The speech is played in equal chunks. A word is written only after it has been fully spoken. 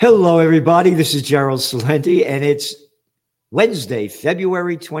Hello, everybody. This is Gerald Salenti, and it's Wednesday,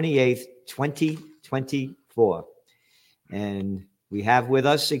 February 28th, 2024. And we have with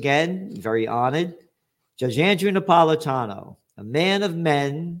us again, very honored, Judge Andrew Napolitano, a man of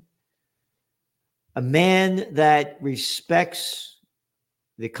men, a man that respects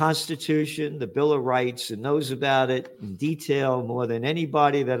the Constitution, the Bill of Rights, and knows about it in detail more than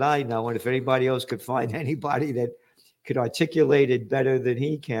anybody that I know. And if anybody else could find anybody that could articulate it better than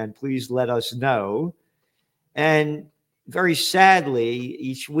he can, please let us know. And very sadly,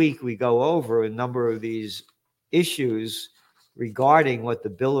 each week we go over a number of these issues regarding what the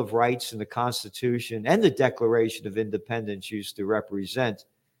Bill of Rights and the Constitution and the Declaration of Independence used to represent,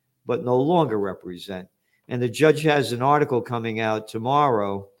 but no longer represent. And the judge has an article coming out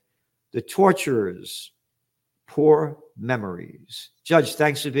tomorrow, The Torturers, Poor Memories. Judge,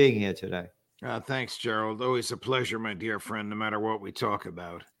 thanks for being here today. Thanks, Gerald. Always a pleasure, my dear friend, no matter what we talk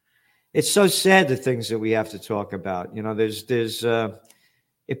about. It's so sad, the things that we have to talk about. You know,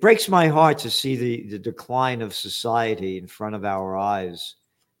 it breaks my heart to see the decline of society in front of our eyes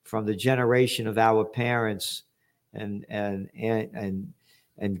from the generation of our parents and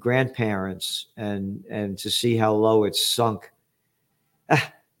grandparents and to see how low it's sunk.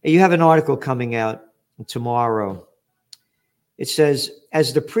 You have an article coming out tomorrow. It says,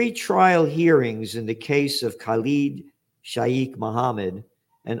 as the pre-trial hearings in the case of Khalid Sheikh Mohammed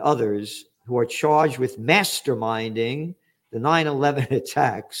and others who are charged with masterminding the 9/11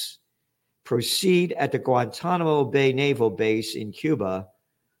 attacks proceed at the Guantanamo Bay Naval Base in Cuba,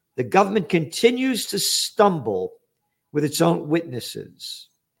 the government continues to stumble with its own witnesses.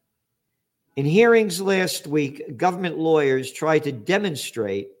 In hearings last week, government lawyers tried to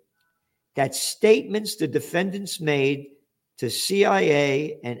demonstrate that statements the defendants made to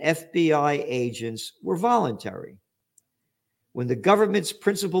CIA and FBI agents were voluntary. When the government's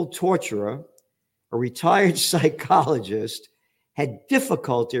principal torturer, a retired psychologist, had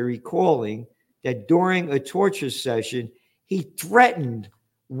difficulty recalling that during a torture session, he threatened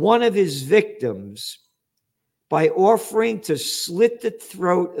one of his victims by offering to slit the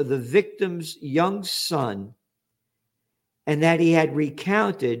throat of the victim's young son, and that he had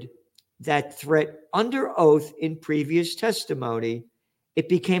recounted that threat under oath in previous testimony, it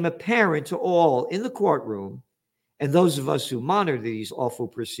became apparent to all in the courtroom and those of us who monitor these awful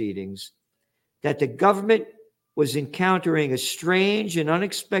proceedings that the government was encountering a strange and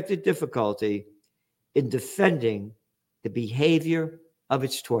unexpected difficulty in defending the behavior of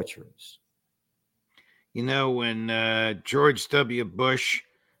its torturers. You know, when George W. Bush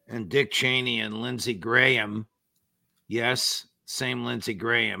and Dick Cheney and Lindsey Graham, yes, same Lindsey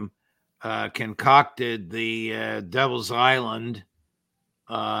Graham, concocted the Devil's Island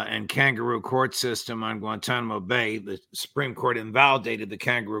and kangaroo court system on Guantanamo Bay, the Supreme Court invalidated the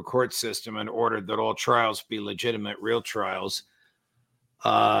kangaroo court system and ordered that all trials be legitimate, real trials.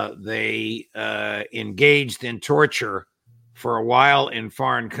 They engaged in torture for a while in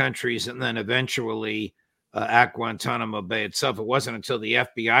foreign countries and then eventually at Guantanamo Bay itself. It wasn't until the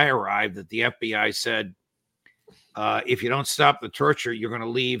FBI arrived that the FBI said, if you don't stop the torture, you're going to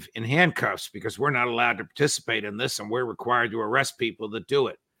leave in handcuffs because we're not allowed to participate in this and we're required to arrest people that do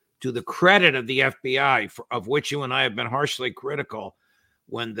it. To the credit of the FBI, of which you and I have been harshly critical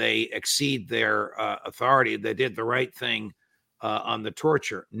when they exceed their authority, they did the right thing on the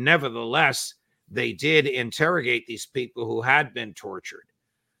torture. Nevertheless, they did interrogate these people who had been tortured.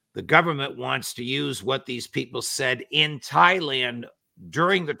 The government wants to use what these people said in Thailand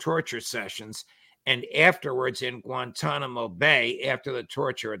during the torture sessions and afterwards in Guantanamo Bay, after the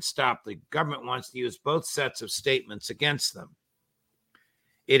torture had stopped. The government wants to use both sets of statements against them.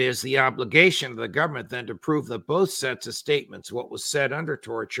 It is the obligation of the government then to prove that both sets of statements, what was said under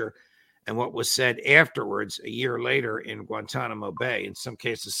torture and what was said afterwards a year later in Guantanamo Bay, in some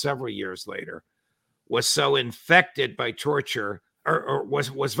cases several years later, was so infected by torture or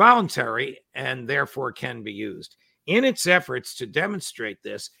was voluntary and therefore can be used. In its efforts to demonstrate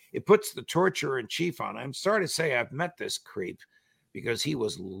this, it puts the torturer in chief on. I'm sorry to say I've met this creep because he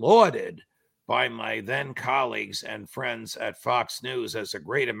was lauded by my then colleagues and friends at Fox News as a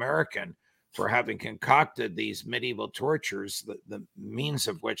great American for having concocted these medieval tortures, the means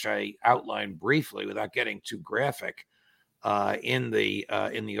of which I outlined briefly without getting too graphic in the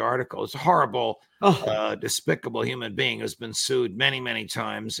article. It's a horrible, despicable human being who's been sued many, many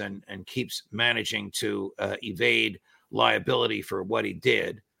times and keeps managing to evade liability for what he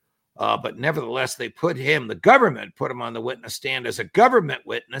did. But nevertheless, the government put him on the witness stand as a government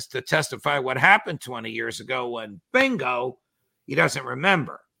witness to testify what happened 20 years ago when, bingo, he doesn't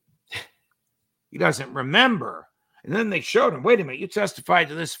remember. He doesn't remember. And then they showed him, wait a minute, you testified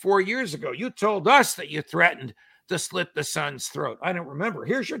to this 4 years ago. You told us that you threatened to slit the son's throat. I don't remember.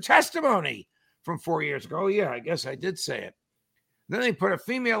 Here's your testimony from 4 years ago. Oh, yeah, I guess I did say it. Then they put a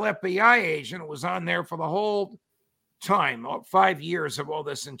female FBI agent who was on there for the whole time, 5 years of all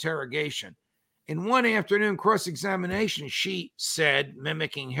this interrogation. In one afternoon cross-examination, she said,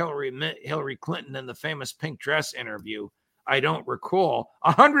 mimicking Hillary Clinton in the famous pink dress interview, I don't recall,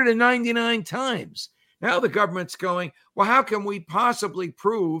 199 times. Now the government's going, well, how can we possibly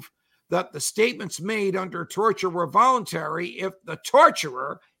prove that the statements made under torture were voluntary if the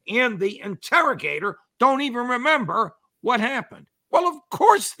torturer and the interrogator don't even remember what happened? Well, of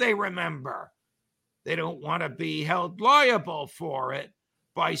course they remember. They don't want to be held liable for it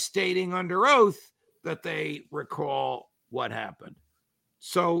by stating under oath that they recall what happened.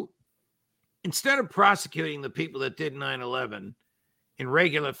 So instead of prosecuting the people that did 9/11 in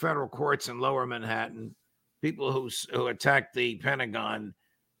regular federal courts in Lower Manhattan, people who attacked the Pentagon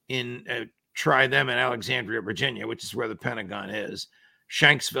try them in Alexandria, Virginia, which is where the Pentagon is,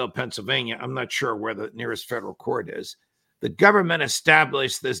 Shanksville, Pennsylvania. I'm not sure where the nearest federal court is. The government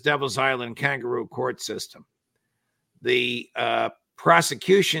established this Devil's Island kangaroo court system. The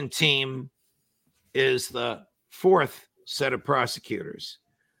prosecution team is the fourth set of prosecutors.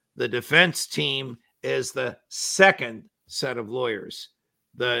 The defense team is the second set of lawyers.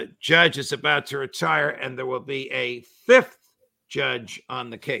 The judge is about to retire, and there will be a fifth judge on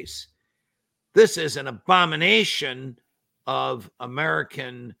the case. This is an abomination of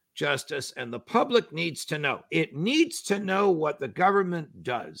American justice, and the public needs to know. It needs to know what the government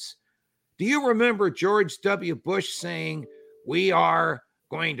does. Do you remember George W. Bush saying, we are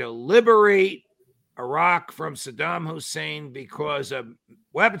going to liberate Iraq from Saddam Hussein because of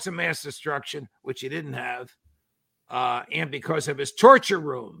weapons of mass destruction, which he didn't have, and because of his torture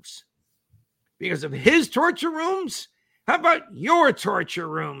rooms? Because of his torture rooms? How about your torture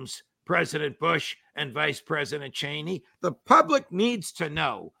rooms, President Bush and Vice President Cheney? The public needs to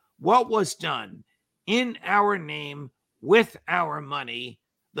know what was done in our name, with our money,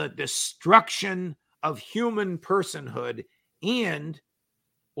 the destruction of human personhood, and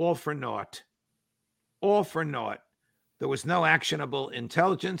all for naught. All for naught. There was no actionable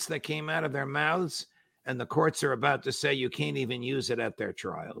intelligence that came out of their mouths, and the courts are about to say you can't even use it at their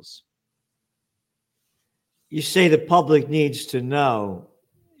trials. You say the public needs to know.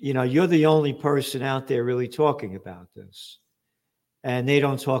 You know, you're the only person out there really talking about this. And they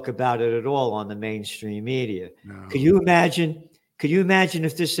don't talk about it at all on the mainstream media. No. Could you imagine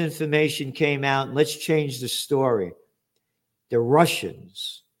if this information came out, and let's change the story. The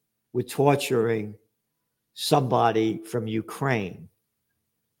Russians were torturing somebody from Ukraine.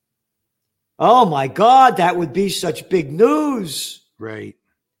 Oh my God, that would be such big news. Right.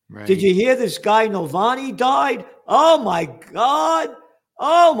 Did you hear this guy Navalny died? Oh my God.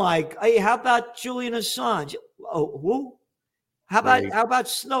 Oh my. Hey, how about Julian Assange? Oh, who? How about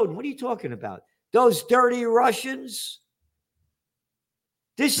Snowden? What are you talking about? Those dirty Russians?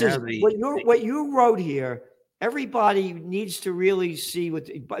 This is what you wrote here. Everybody needs to really see what.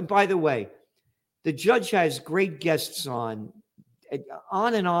 By the way, the judge has great guests on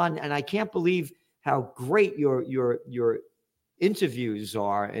and on, and I can't believe how great your interviews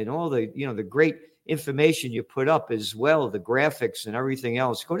are, and all the great information you put up as well, the graphics and everything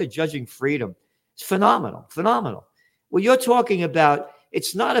else. Go to Judging Freedom. It's phenomenal. Well, you're talking about,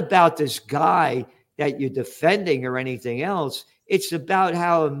 it's not about this guy that you're defending or anything else. It's about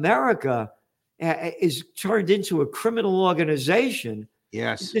how America is turned into a criminal organization.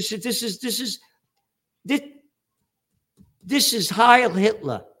 Yes. This is Heil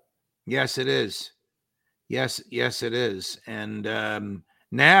Hitler. Yes, it is. Yes, it is. And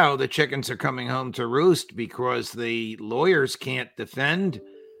now the chickens are coming home to roost because the lawyers can't defend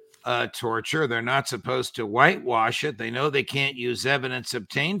torture. They're not supposed to whitewash it. They know they can't use evidence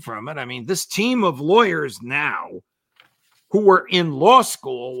obtained from it. I mean, this team of lawyers now who were in law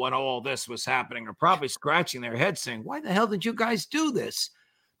school when all this was happening are probably scratching their heads saying, why the hell did you guys do this?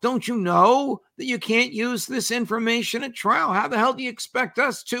 Don't you know that you can't use this information at trial? How the hell do you expect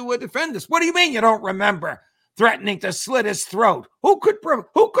us to defend this? What do you mean you don't remember threatening to slit his throat? Who could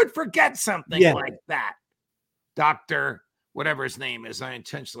forget something like that? Dr. whatever his name is. I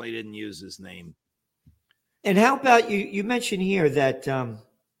intentionally didn't use his name. And how about you mentioned here that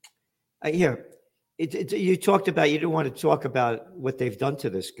you talked about, you didn't want to talk about what they've done to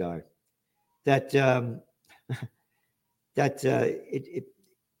this guy.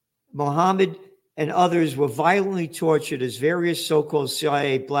 Mohammed and others were violently tortured as various so-called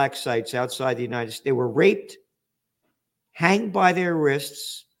CIA black sites outside the United States. They were raped, hanged by their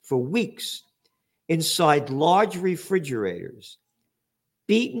wrists for weeks inside large refrigerators,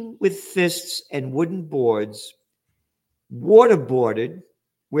 beaten with fists and wooden boards, waterboarded,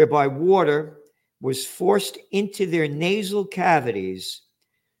 whereby water was forced into their nasal cavities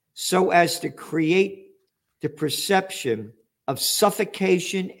so as to create the perception of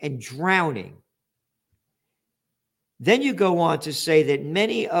suffocation and drowning. Then you go on to say that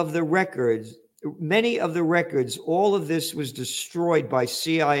many of the records, all of this was destroyed by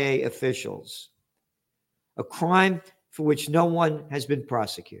CIA officials, a crime for which no one has been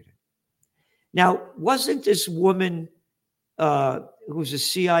prosecuted. Now, wasn't this woman who was a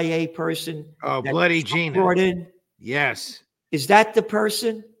CIA person? Oh, Bloody Gina. Brought in? Yes. Is that the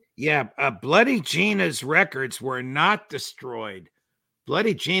person? Yeah. Bloody Gina's records were not destroyed.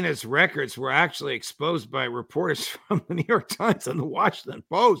 Bloody Gina's records were actually exposed by reporters from the New York Times and the Washington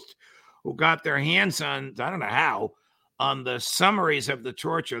Post, who got their hands on, I don't know how, on the summaries of the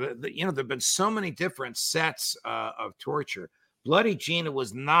torture. There have been so many different sets of torture. Bloody Gina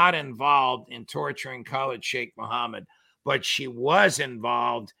was not involved in torturing Khalid Sheikh Mohammed, but she was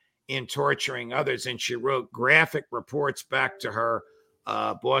involved in torturing others, and she wrote graphic reports back to her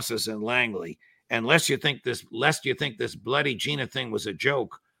bosses in Langley. And lest you think this Bloody Gina thing was a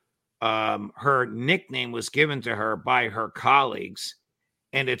joke, her nickname was given to her by her colleagues,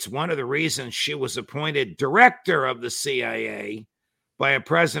 and it's one of the reasons she was appointed director of the CIA by a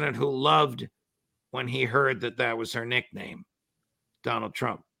president who loved when he heard that was her nickname, Donald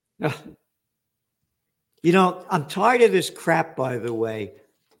Trump. I'm tired of this crap, by the way,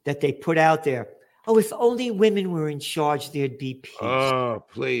 that they put out there. Oh, if only women were in charge, there'd be peace. Oh,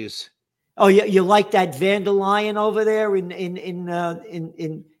 please. Oh, you like that van der Leyen over there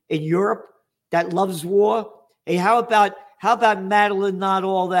in Europe that loves war? Hey, how about Madeline not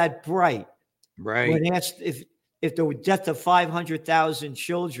all that bright? Right. When asked if the death of 500,000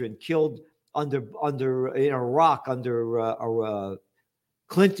 children killed under in Iraq under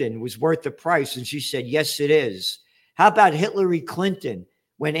Clinton was worth the price, and she said, yes, it is. How about Hillary Clinton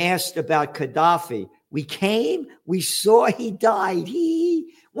when asked about Gaddafi? We came, we saw, he died.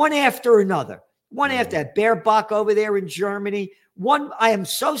 One after another. One after that. Baerbock over there in Germany. I am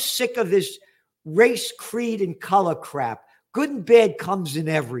so sick of this race, creed, and color crap. Good and bad comes in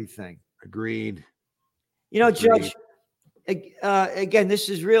everything. Agreed. Judge, again, this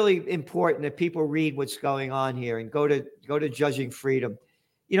is really important that people read what's going on here and go to Judging Freedom.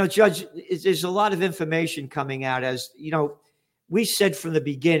 Judge, there's a lot of information coming out. As we said from the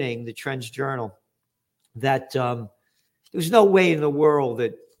beginning, the Trends Journal, that there was no way in the world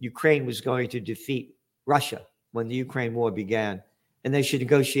that Ukraine was going to defeat Russia when the Ukraine war began, and they should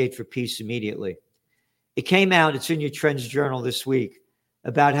negotiate for peace immediately. It came out, it's in your Trends Journal this week,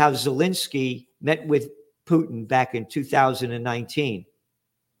 about how Zelensky met with Putin back in 2019.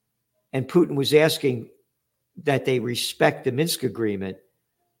 And Putin was asking that they respect the Minsk agreement.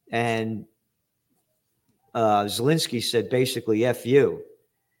 And Zelensky said basically, F you.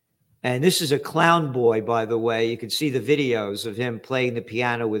 And this is a clown boy, by the way. You can see the videos of him playing the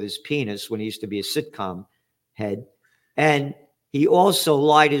piano with his penis when he used to be a sitcom head. And he also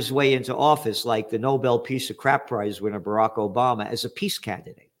lied his way into office, like the Nobel Peace of Crap Prize winner Barack Obama, as a peace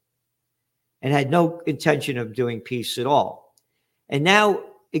candidate, and had no intention of doing peace at all. And now,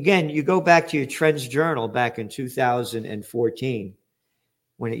 again, you go back to your Trends Journal back in 2014,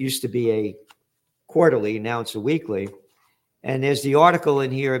 when it used to be a quarterly, now it's a weekly. And there's the article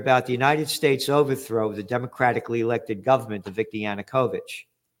in here about the United States overthrow of the democratically elected government of Viktor Yanukovych.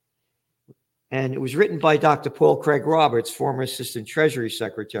 And it was written by Dr. Paul Craig Roberts, former Assistant Treasury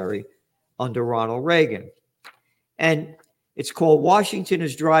Secretary under Ronald Reagan. And it's called Washington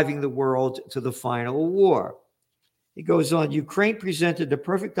is Driving the World to the Final War. He goes on, Ukraine presented the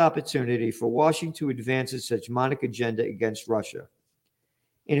perfect opportunity for Washington to advance its hegemonic agenda against Russia.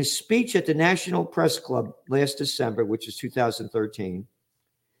 In a speech at the National Press Club last December, which is 2013,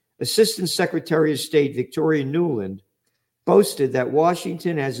 Assistant Secretary of State Victoria Nuland boasted that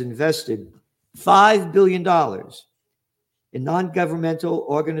Washington has invested $5 billion in non-governmental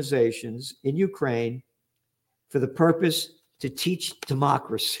organizations in Ukraine for the purpose to teach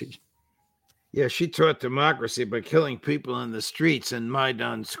democracy. Yeah, she taught democracy by killing people in the streets in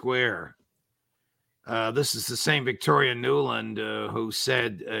Maidan Square. This is the same Victoria Nuland who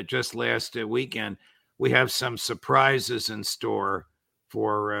said just last weekend, we have some surprises in store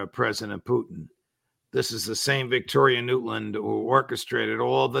for President Putin. This is the same Victoria Nuland who orchestrated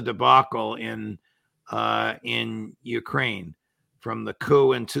all the debacle in Ukraine, from the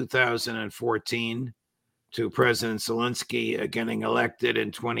coup in 2014 to President Zelensky getting elected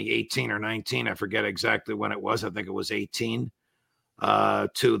in 2018 or 19. I forget exactly when it was. I think it was 18.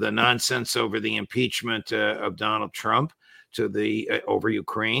 to the nonsense over the impeachment of Donald Trump, to the over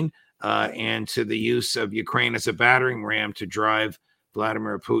Ukraine, and to the use of Ukraine as a battering ram to drive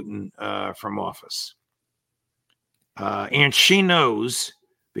Vladimir Putin from office. And she knows,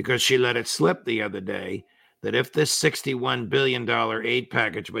 because she let it slip the other day, that if this $61 billion aid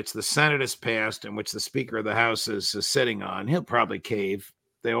package, which the Senate has passed and which the Speaker of the House is sitting on, he'll probably cave.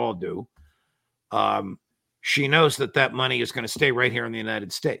 They all do. She knows that that money is going to stay right here in the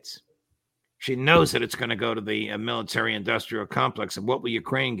United States. She knows that it's going to go to the military-industrial complex. And what will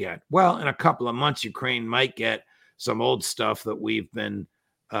Ukraine get? Well, in a couple of months, Ukraine might get some old stuff that we've been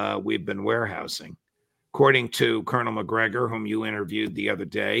warehousing. According to Colonel McGregor, whom you interviewed the other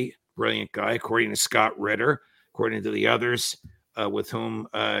day, brilliant guy, according to Scott Ritter, according to the others with whom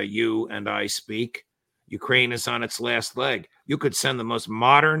you and I speak, Ukraine is on its last leg. You could send the most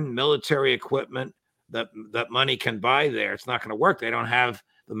modern military equipment that money can buy there. It's not going to work. They don't have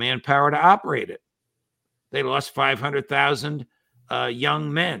the manpower to operate it. They lost 500,000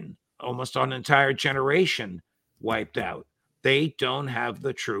 young men, almost an entire generation wiped out. They don't have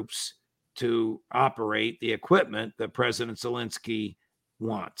the troops to operate the equipment that President Zelensky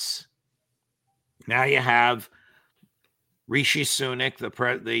wants. Now you have Rishi Sunak,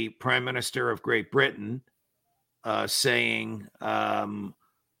 the Prime Minister of Great Britain, saying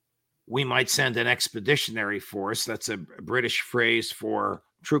we might send an expeditionary force. That's a British phrase for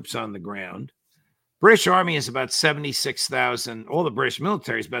troops on the ground. British Army is about 76,000. All the British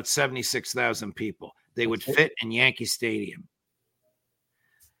military is about 76,000 people. They would fit in Yankee Stadium.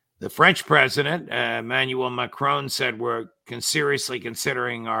 The French president, Emmanuel Macron, said we're seriously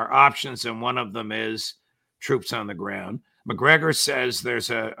considering our options, and one of them is troops on the ground. McGregor says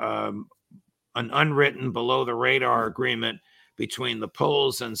there's an unwritten below-the-radar agreement between the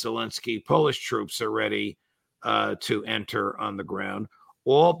Poles and Zelensky. Polish troops are ready to enter on the ground,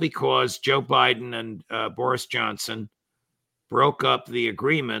 all because Joe Biden and Boris Johnson broke up the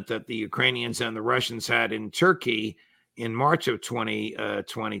agreement that the Ukrainians and the Russians had in Turkey in March of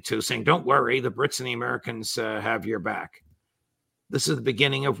 2022, saying, don't worry, the Brits and the Americans have your back. This is the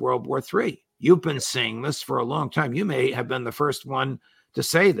beginning of World War III. You've been saying this for a long time. You may have been the first one to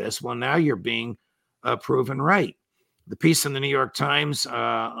say this. Well, now you're being proven right. The piece in the New York Times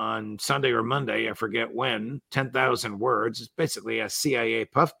on Sunday or Monday, I forget when, 10,000 words. It's basically a CIA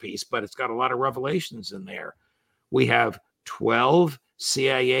puff piece, but it's got a lot of revelations in there. We have 12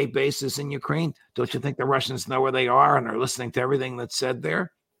 CIA bases in Ukraine. Don't you think the Russians know where they are and are listening to everything that's said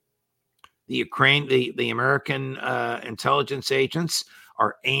there? The American intelligence agents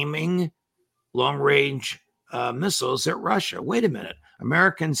are aiming long-range missiles at Russia. Wait a minute.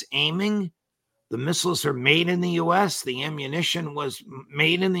 Americans aiming? The missiles are made in the U.S. The ammunition was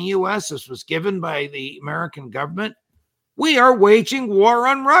made in the U.S. This was given by the American government. We are waging war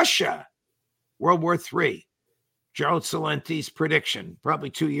on Russia. World War III. Gerald Celenti's prediction, probably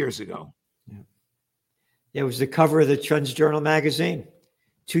 2 years ago. Yeah. It was the cover of the Trends Journal magazine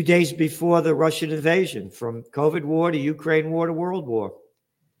 2 days before the Russian invasion, from COVID war to Ukraine war to World War.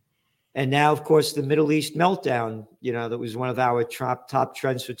 And now, of course, the Middle East meltdown, that was one of our top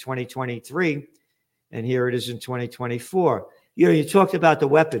trends for 2023. And here it is in 2024. You talked about the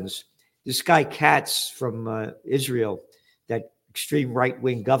weapons. This guy Katz from Israel, that extreme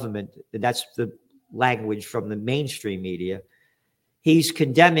right-wing government, that's the language from the mainstream media. He's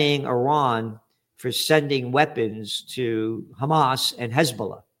condemning Iran for sending weapons to Hamas and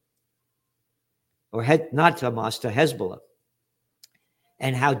Hezbollah. Or not to Hamas, to Hezbollah.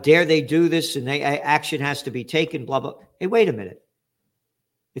 And how dare they do this, and action has to be taken, blah, blah. Hey, wait a minute.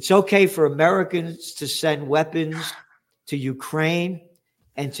 It's okay for Americans to send weapons to Ukraine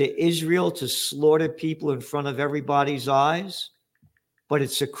and to Israel to slaughter people in front of everybody's eyes, but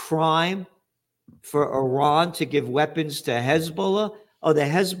it's a crime for Iran to give weapons to Hezbollah? Oh, the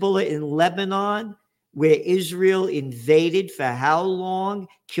Hezbollah in Lebanon, where Israel invaded for how long,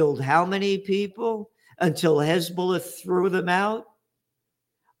 killed how many people until Hezbollah threw them out?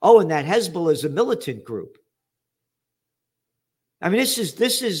 Oh, and that Hezbollah is a militant group. I mean, this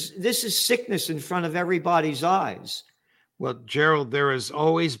is sickness in front of everybody's eyes. Well, Gerald, there has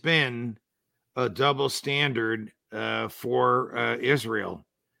always been a double standard for Israel.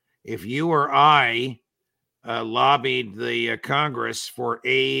 If you or I lobbied the Congress for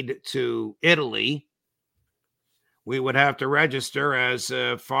aid to Italy, we would have to register as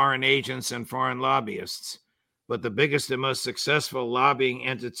foreign agents and foreign lobbyists. But the biggest and most successful lobbying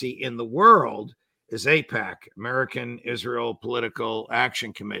entity in the world is AIPAC, American Israel Political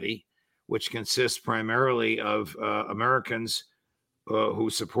Action Committee, which consists primarily of Americans who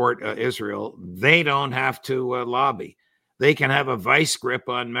support Israel. They don't have to lobby. They can have a vice grip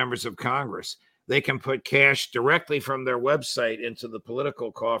on members of Congress. They can put cash directly from their website into the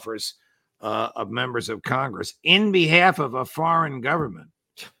political coffers of members of Congress in behalf of a foreign government.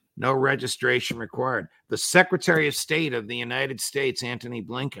 No registration required. The Secretary of State of the United States, Antony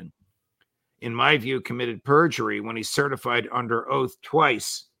Blinken, in my view, committed perjury when he certified under oath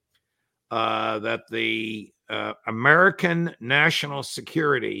twice that the American national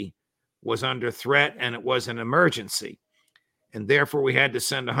security was under threat and it was an emergency. And therefore, we had to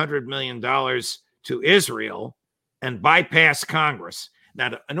send $100 million to Israel and bypass Congress.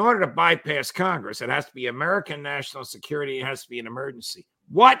 Now, in order to bypass Congress, it has to be American national security. It has to be an emergency.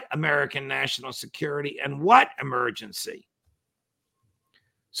 What American national security and what emergency?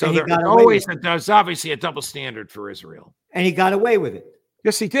 So there's obviously a double standard for Israel. And he got away with it.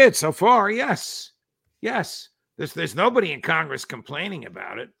 Yes, he did so far. Yes. Yes. There's nobody in Congress complaining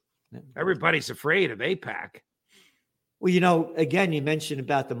about it. Everybody's afraid of AIPAC. Well, again, you mentioned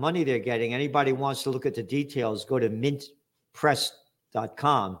about the money they're getting. Anybody wants to look at the details, go to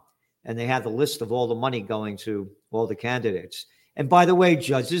mintpress.com, and they have the list of all the money going to all the candidates. And by the way,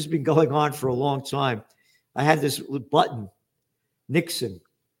 Judge, this has been going on for a long time. I had this button, Nixon,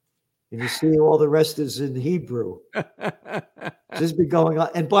 and you see all the rest is in Hebrew. This has been going on.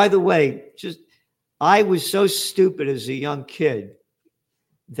 And by the way, I was so stupid as a young kid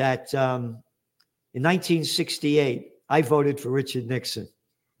that in 1968, I voted for Richard Nixon.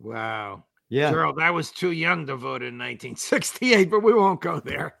 Wow. Yeah. Gerald, I was too young to vote in 1968, but we won't go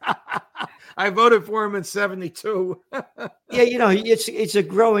there. I voted for him in 72. Yeah, it's a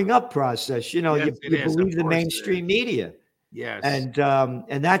growing up process. You Yes, you believe the mainstream media. Yes.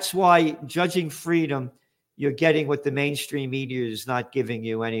 And that's why judging freedom, you're getting what the mainstream media is not giving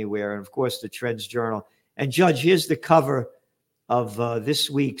you anywhere. And of course, the Trends Journal. And Judge, here's the cover of this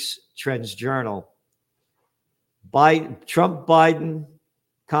week's Trends Journal. Trump, Biden,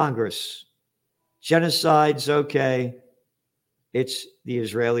 Congress. Genocide's okay. It's the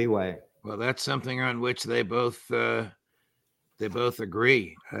Israeli way. Well, that's something on which they both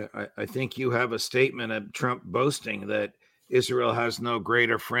agree. I think you have a statement of Trump boasting that Israel has no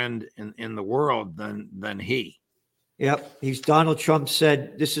greater friend in the world than he. Yep. Donald Trump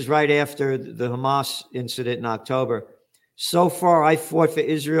said, this is right after the Hamas incident in October. So far, I fought for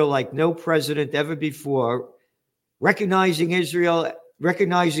Israel like no president ever before, recognizing Israel,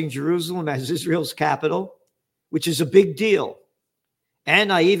 recognizing Jerusalem as Israel's capital, which is a big deal.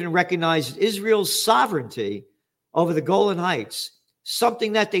 And I even recognized Israel's sovereignty over the Golan Heights,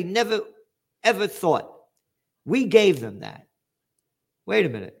 something that they never, ever thought. We gave them that. Wait a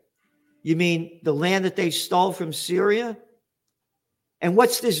minute. You mean the land that they stole from Syria? And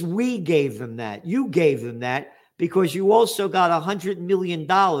what's this? We gave them that. You gave them that because you also got $100 million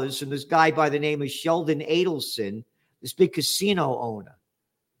from this guy by the name of Sheldon Adelson, this big casino owner.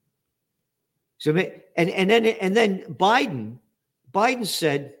 So, and then Biden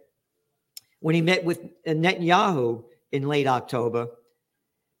said when he met with Netanyahu in late October,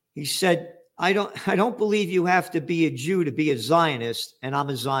 he said, I don't believe you have to be a Jew to be a Zionist, and I'm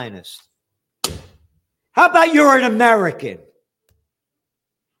a Zionist. How about you're an American?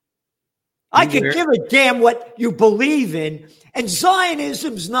 I could give a damn what you believe in, and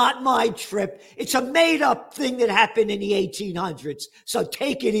Zionism's not my trip. It's a made-up thing that happened in the 1800s, so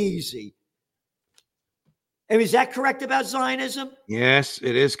take it easy. And is that correct about Zionism? Yes,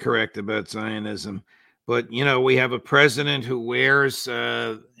 it is correct about Zionism. But, we have a president who wears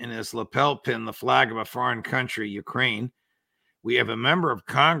in his lapel pin the flag of a foreign country, Ukraine. We have a member of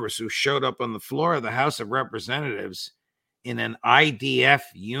Congress who showed up on the floor of the House of Representatives in an IDF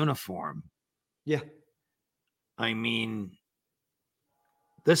uniform. Yeah. I mean,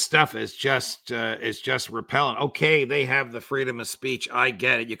 this stuff is just repellent. Okay, they have the freedom of speech. I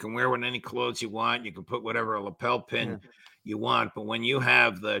get it. You can wear any clothes you want. You can put whatever lapel pin you want. But when you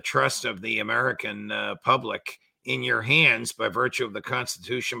have the trust of the American public in your hands by virtue of the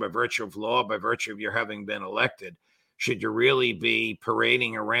Constitution, by virtue of law, by virtue of your having been elected, should you really be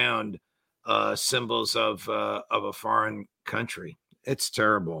parading around symbols of a foreign country? It's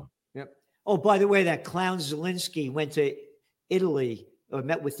terrible. Yep. Oh, by the way, that clown Zelensky went to Italy,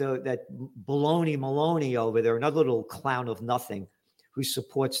 met with that baloney Maloney over there, another little clown of nothing who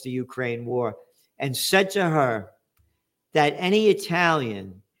supports the Ukraine war, and said to her that any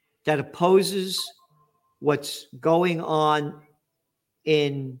Italian that opposes what's going on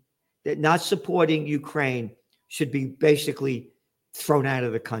that not supporting Ukraine should be basically thrown out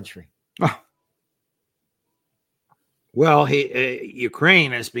of the country. Oh. Well,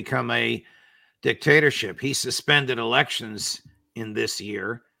 Ukraine has become a dictatorship. He suspended elections in this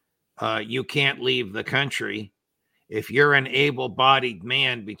year. You can't leave the country. if you're an able-bodied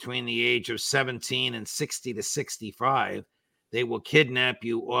man between the age of 17 and 60 to 65, they will kidnap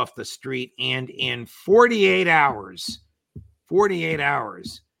you off the street, and in 48 hours,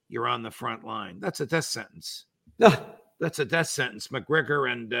 you're on the front line. That's a death sentence. That's a death sentence.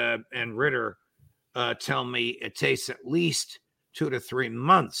 McGregor and Ritter tell me it takes at least 2 to 3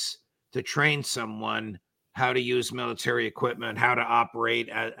 months to train someone how to use military equipment, how to operate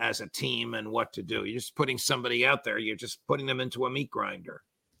as a team, and what to do. You're just putting somebody out there. You're just putting them into a meat grinder.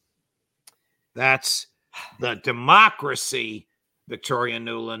 That's the democracy, Victoria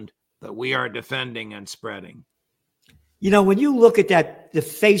Nuland, that we are defending and spreading. You know, when you look at the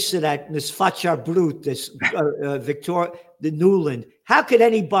face of that Miss Facha Brut, this Victoria Nuland, how could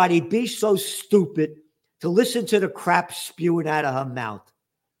anybody be so stupid to listen to the crap spewing out of her mouth?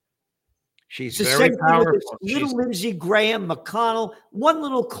 She's very powerful. Little Lindsey Graham, McConnell, one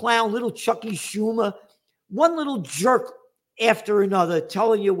little clown, little Chucky Schumer, one little jerk after another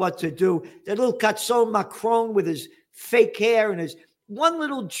telling you what to do. That little Cazzo Macron with his fake hair and his one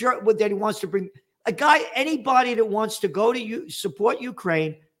little jerk that he wants to bring. A guy, anybody that wants to go to support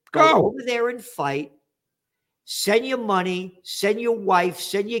Ukraine, go over there and fight. Send your money, send your wife,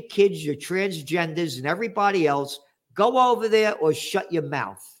 send your kids, your transgenders, and everybody else. Go over there or shut your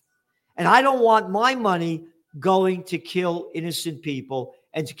mouth. And I don't want my money going to kill innocent people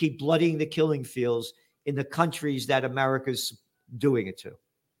and to keep bloodying the killing fields in the countries that America's doing it to.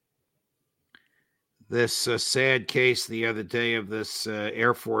 This sad case the other day of this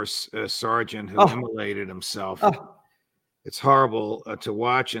Air Force sergeant who immolated himself. It's horrible to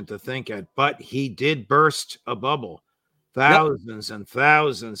watch and to think at, but he did burst a bubble. Thousands and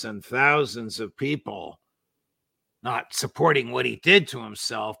thousands and thousands of people not supporting what he did to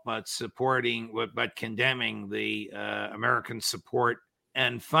himself, but condemning the American support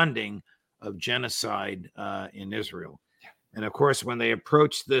and funding of genocide in Israel. And of course, when they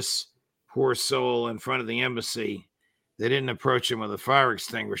approached this poor soul in front of the embassy, they didn't approach him with a fire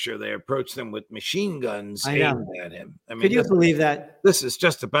extinguisher. They approached him with machine guns aimed at him. I mean, could you believe that? This is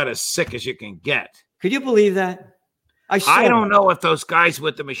just about as sick as you can get. Could you believe that? I don't know if those guys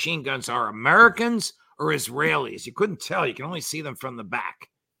with the machine guns are Americans or Israelis. You couldn't tell. You can only see them from the back.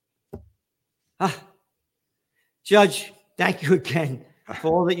 Judge, thank you again for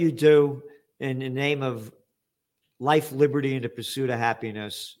all that you do in the name of life, liberty, and the pursuit of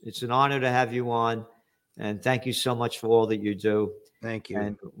happiness. It's an honor to have you on. And thank you so much for all that you do. Thank you.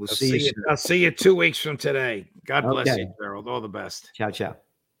 And we'll see you soon. I'll see you 2 weeks from today. God bless you, Gerald. All the best. Ciao, ciao.